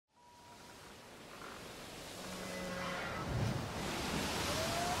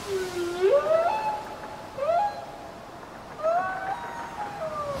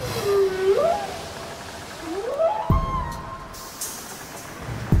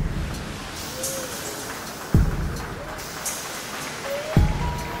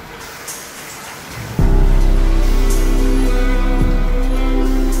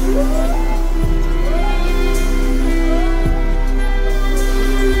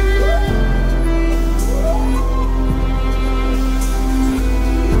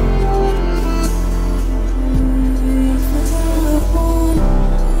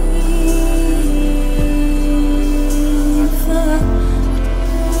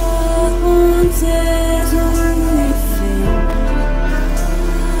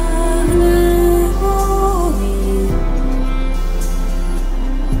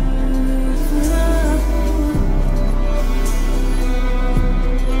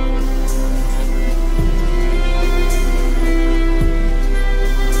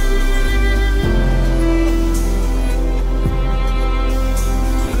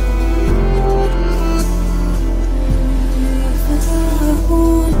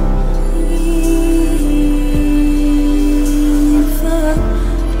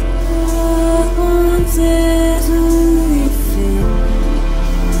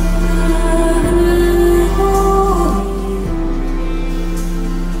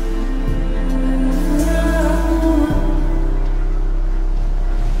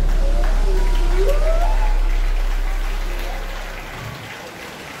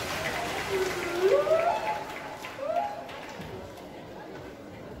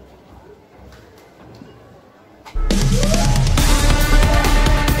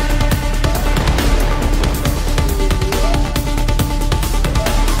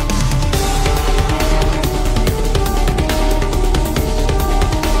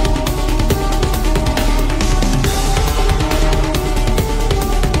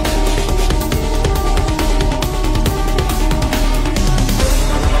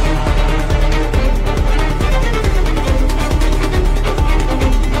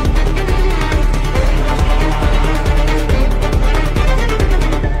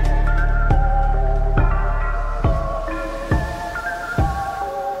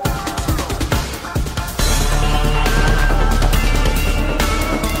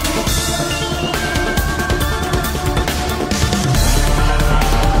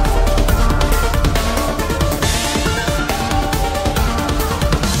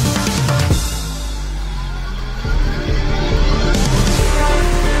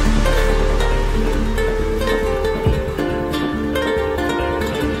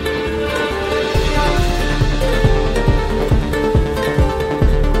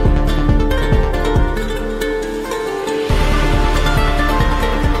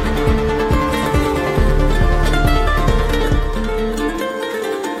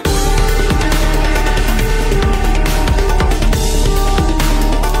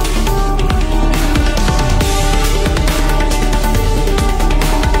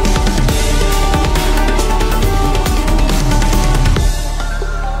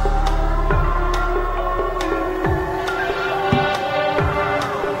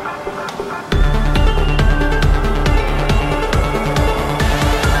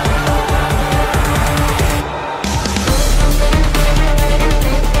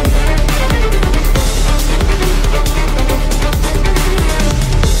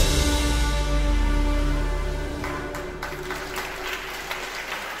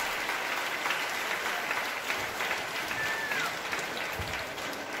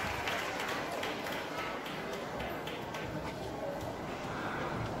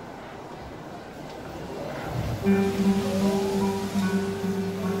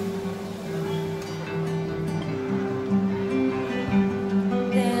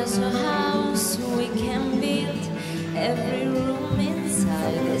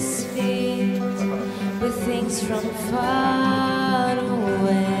dreams from far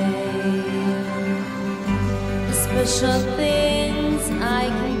away. The special things I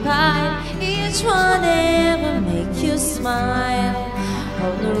compile, each one ever make you smile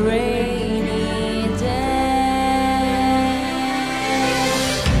on a rainy day.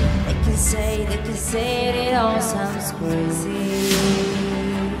 They can say it all sounds crazy.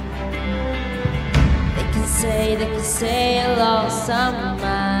 They can say I lost some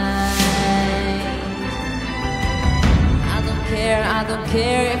mind. I don't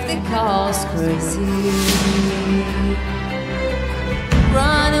care if they call us crazy.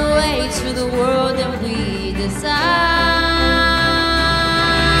 Run away to the world that we design.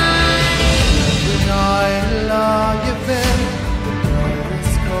 When I lie in bed, the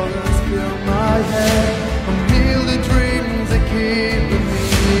brightest colors fill my head. A million dreams that keep me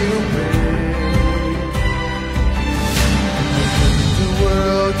awake. The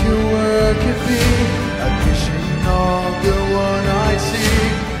world you work at me, I'm wishing all the one I see.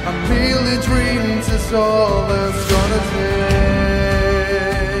 A million dreams is all that's gonna take.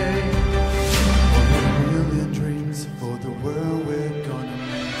 A million dreams for the world we're gonna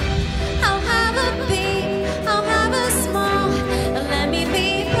make. I'll have a big, I'll have a small, and let me be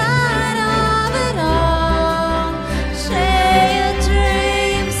part of it all. Share your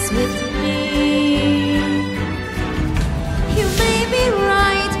dreams with me. You may be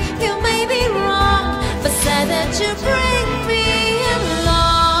right, you may be wrong, but say that you bring me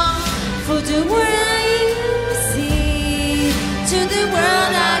along for the world you see, to the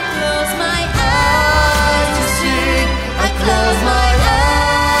world I close my eyes to see. I close my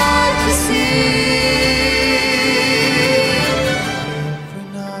eyes to see. Every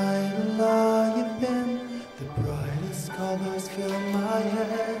night I lie in bed, the brightest colors fill my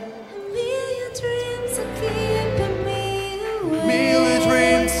head. A million dreams are keeping me awake. Million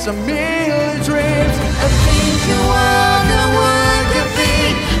dreams, a million dreams. I think you are the one to be,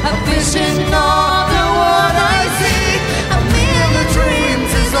 a vision of the world I see. A million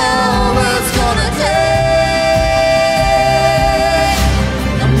dreams is all it's gonna take.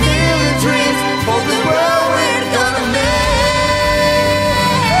 A million dreams for the world we're gonna make.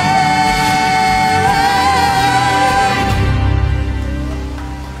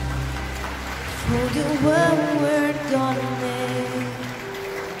 For the world we're gonna make.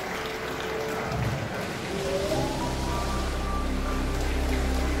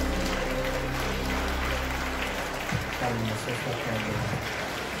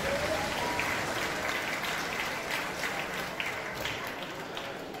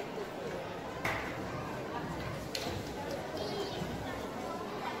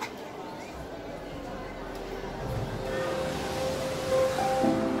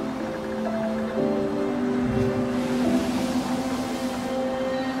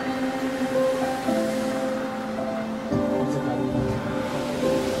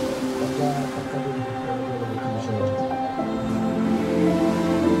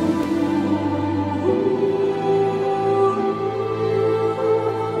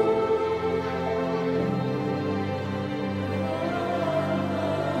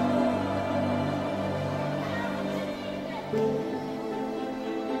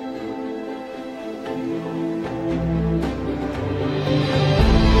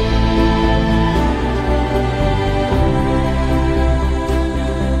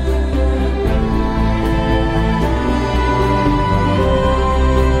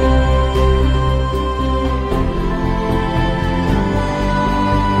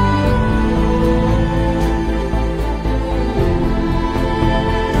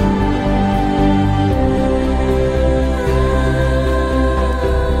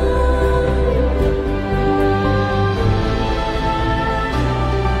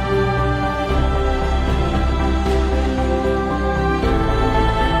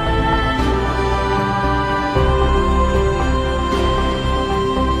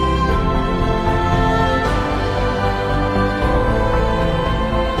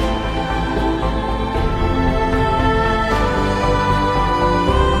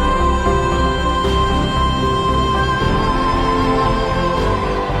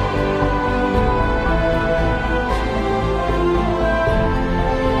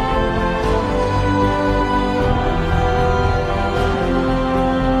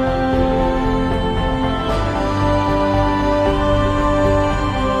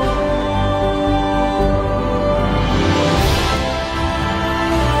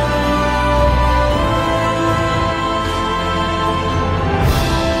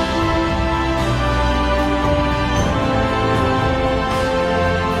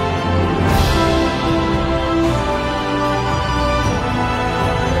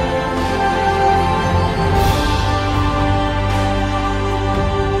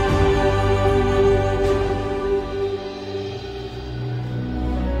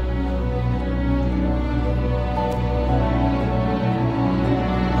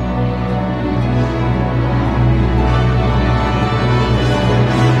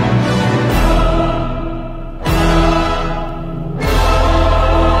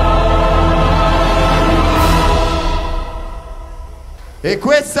 E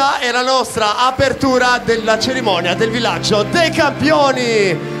questa è la nostra apertura della cerimonia del villaggio dei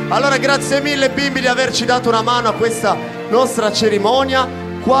campioni. Allora grazie mille bimbi di averci dato una mano a questa nostra cerimonia.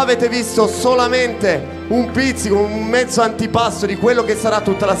 Qua avete visto solamente un pizzico, un mezzo antipasto di quello che sarà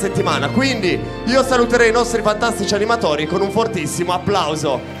tutta la settimana. Quindi io saluterei i nostri fantastici animatori con un fortissimo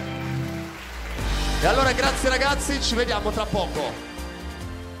applauso. E allora grazie ragazzi, ci vediamo tra poco.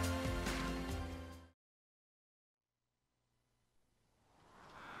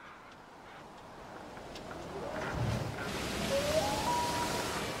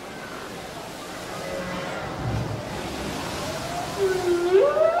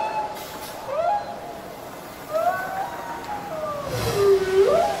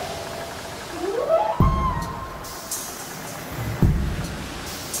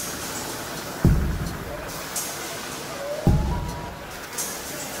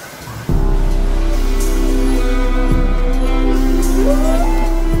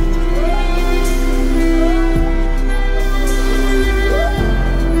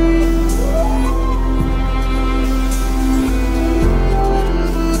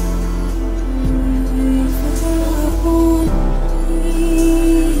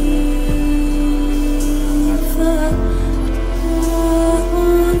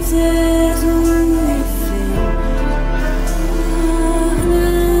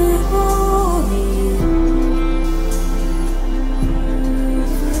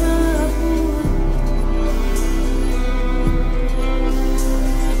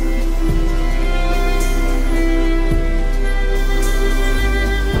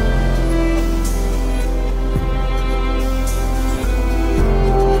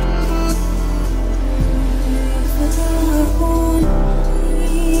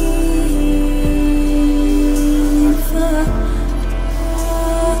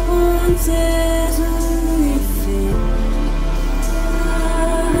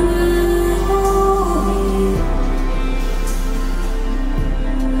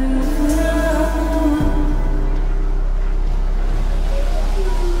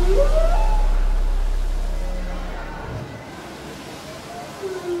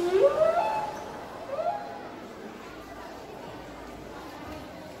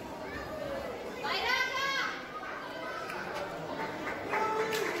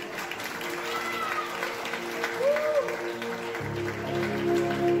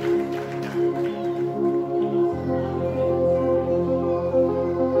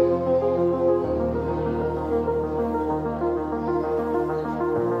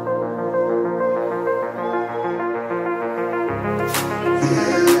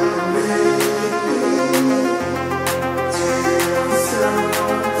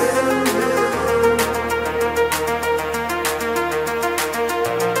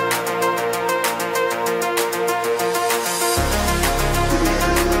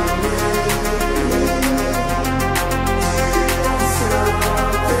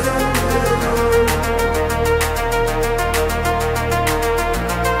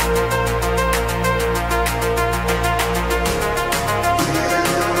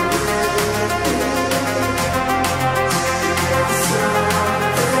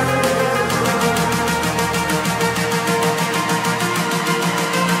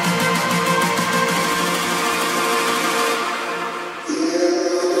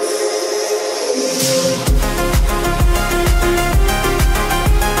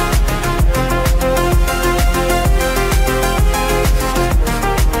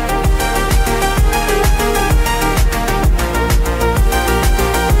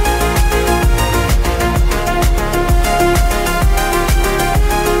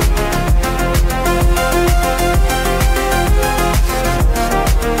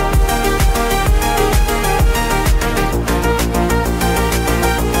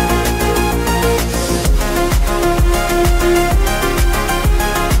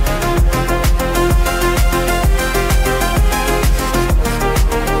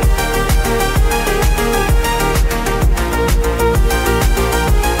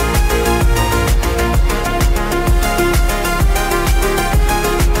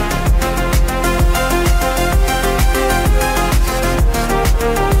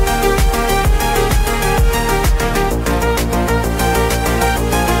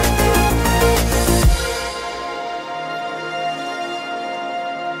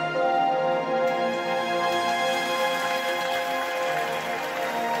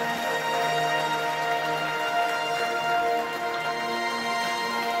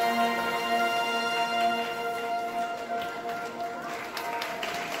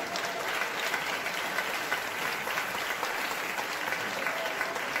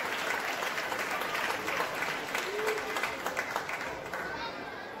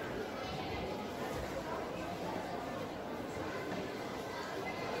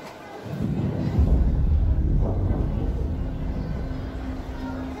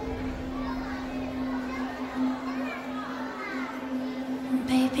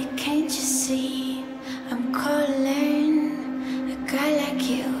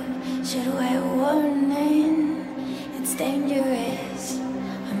 should wear warning. It's dangerous.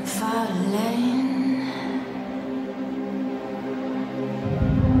 I'm falling.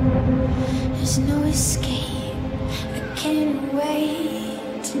 There's no escape. I can't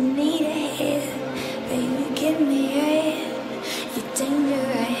wait to need a hit. Baby, give me it. You're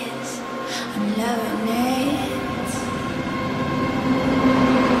dangerous. I'm loving it.